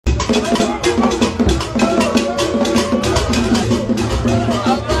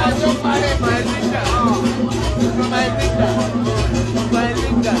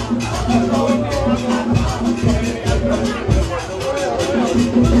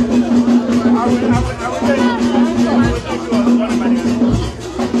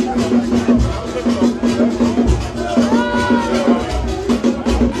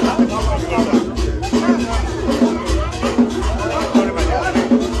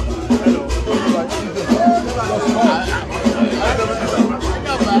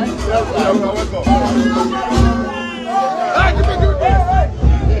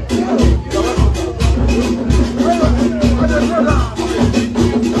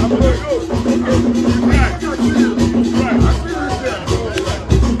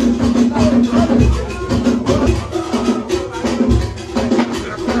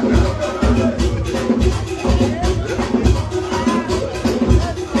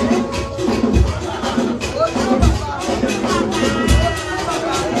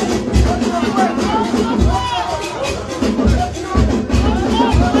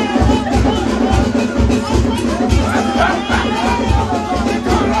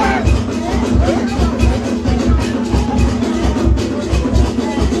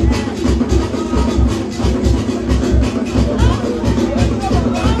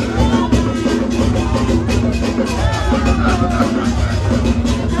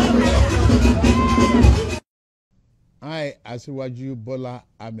Asiwaju Bola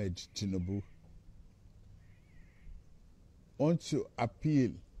Ahmed Tinubu want to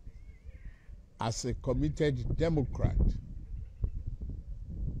appeal as a committed Democrat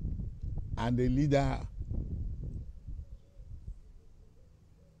and a leader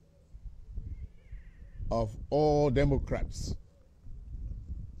of all Democrats,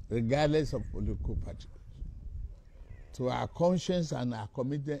 regardless of political party, to our conscience and our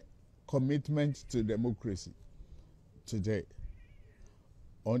commitment to democracy today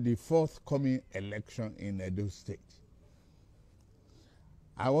on the forthcoming election in Edo State.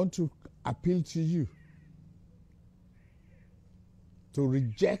 I want to appeal to you to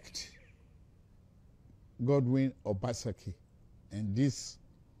reject Disown Obaseki in this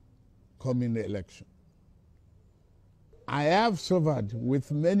coming election. I have suffered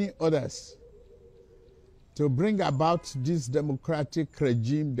with many others to bring about this democratic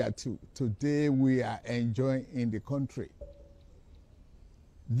regime that today we are enjoying in the country.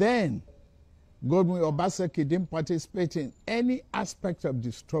 Then, Disown Obaseki didn't participate in any aspect of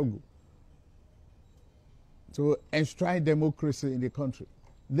the struggle to enshrine democracy in the country.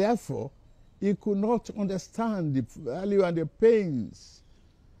 Therefore, he could not understand the value and the pains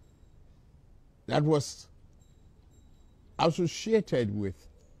that was associated with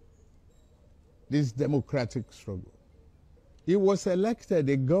this democratic struggle. He was elected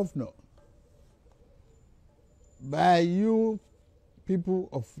a governor by you people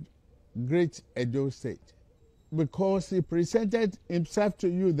of Great Edo State because he presented himself to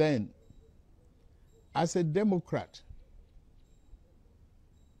you then as a Democrat,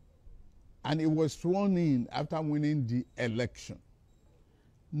 and he was sworn in after winning the election.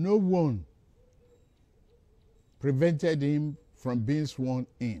 No one prevented him from being sworn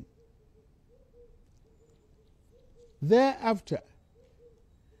in. Thereafter,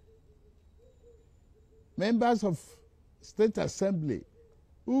 members of State Assembly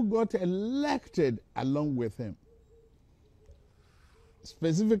who got elected along with him,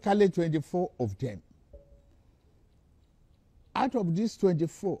 specifically 24 of them. Out of these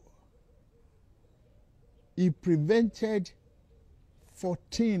 24, he prevented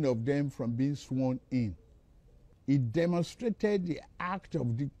 14 of them from being sworn in. He demonstrated the act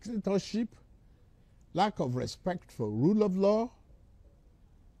of dictatorship, lack of respect for rule of law,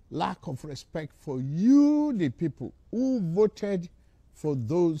 lack of respect for you, the people who voted for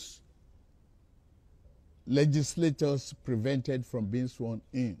those legislators prevented from being sworn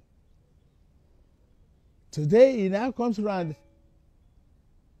in. Today, he now comes around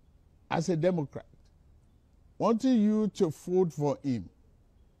as a Democrat, wanting you to vote for him.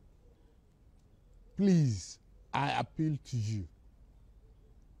 Please, I appeal to you,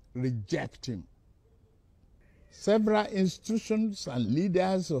 reject him. Several institutions and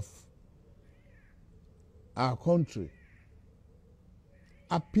leaders of our country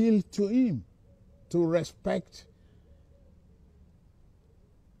appeal to him to respect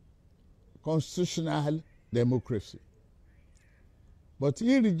constitutional democracy. But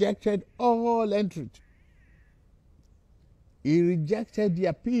he rejected all entry. He rejected the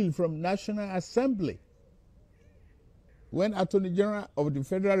appeal from National Assembly when Attorney General of the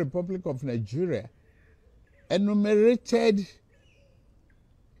Federal Republic of Nigeria enumerated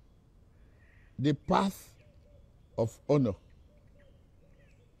the path of honor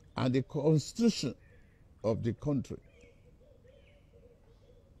and the constitution of the country,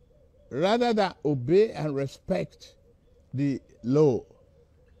 rather than obey and respect the law,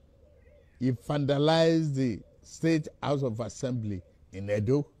 he vandalized the State House of Assembly in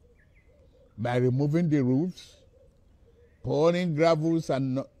Edo by removing the roofs, pouring gravels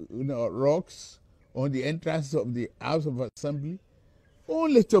and rocks on the entrance of the House of Assembly,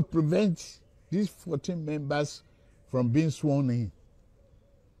 only to prevent these 14 members from being sworn in.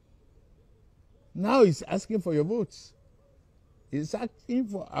 Now he's asking for your votes. He's asking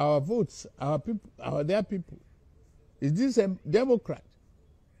for our votes, our people, their people. Is this a Democrat?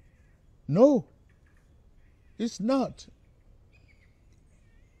 No, it's not.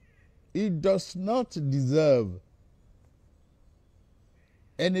 He does not deserve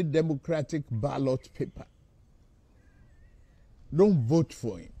any democratic ballot paper. Don't vote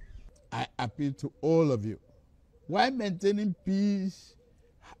for him. I appeal to all of you. While maintaining peace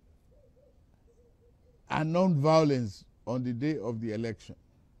and non-violence on the day of the election,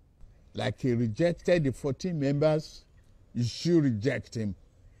 like he rejected the 14 members, you should reject him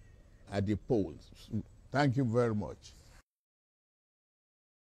at the polls. Thank you very much.